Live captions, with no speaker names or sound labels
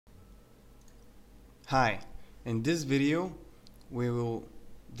Hi, in this video we will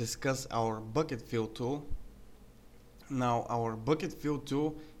discuss our bucket fill tool. Now our bucket fill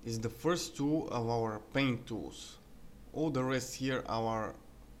tool is the first tool of our paint tools. All the rest here are our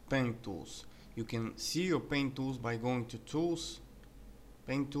paint tools. You can see your paint tools by going to tools,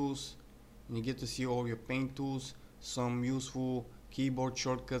 paint tools, and you get to see all your paint tools, some useful keyboard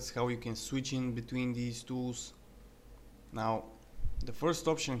shortcuts, how you can switch in between these tools. Now the first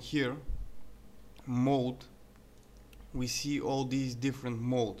option here, mode, we see all these different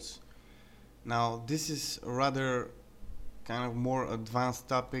modes. Now this is a rather kind of more advanced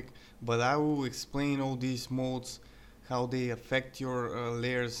topic, but I will explain all these modes, how they affect your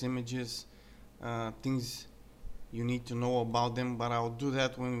layers, images, things you need to know about them, but I'll do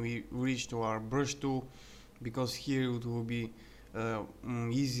that when we reach to our brush tool, because here it will be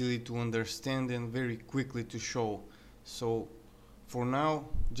easily to understand and very quickly to show. So for now,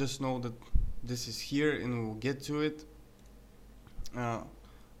 just know that this is here and we'll get to it.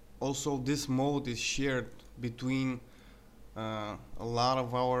 Also, this mode is shared between a lot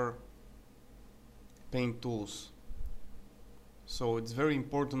of our paint tools, so it's very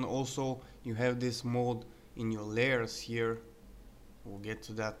important also you have this mode in your layers here. We'll get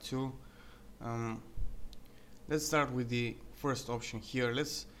to that too. Let's start with the first option here.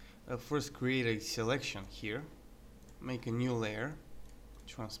 Let's first create a selection here, make a new layer,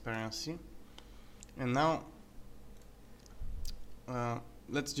 transparency, and now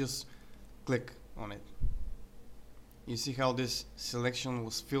let's just click on it. You see how this selection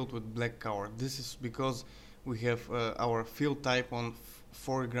was filled with black color. This is because we have our fill type on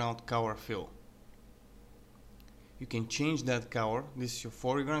foreground color fill. You can change that color. This is your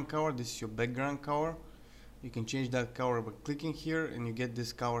foreground color, this is your background color. You can change that color by clicking here and you get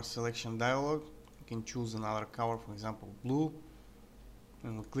this color selection dialog. You can choose another color, for example blue,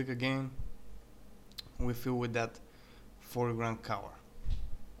 and we'll click again. We fill with that foreground color.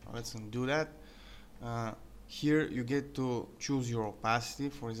 Let's undo that. Here you get to choose your opacity.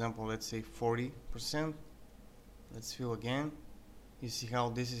 For example, let's say 40%. Let's fill again. You see how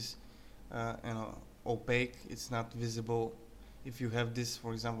this is opaque, it's not visible. If you have this,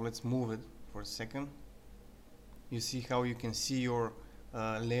 for example, let's move it for a second. You see how you can see your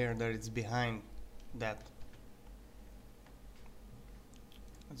layer that it's behind that.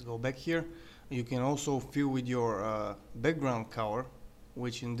 Let's go back here. You can also fill with your background color,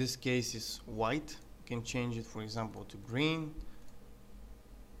 which in this case is white. You can change it, for example, to green.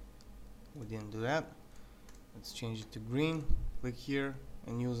 We didn't do that. Let's change it to green. Click here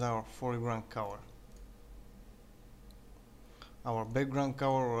and use our foreground color, our background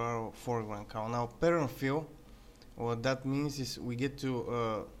color or our foreground color. Now pattern fill, what that means is we get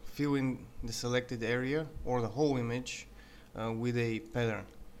to fill in the selected area or the whole image with a pattern.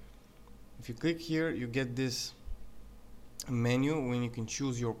 If you click here, you get this menu when you can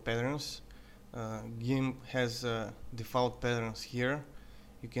choose your patterns. GIMP has default patterns here.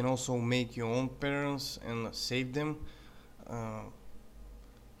 You can also make your own patterns and save them.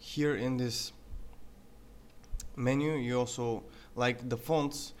 Here in this menu, you also, like the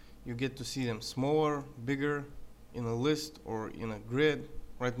fonts, you get to see them smaller, bigger, in a list or in a grid.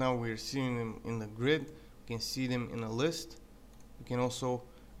 Right now we're seeing them in the grid. You can see them in a list. You can also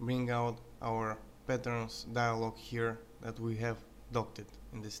bring out our patterns dialog here that we have docketed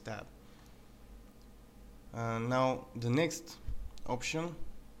in this tab. Now the next option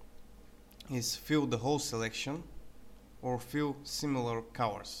is fill the whole selection or fill similar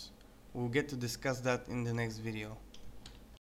colors. We'll get to discuss that in the next video.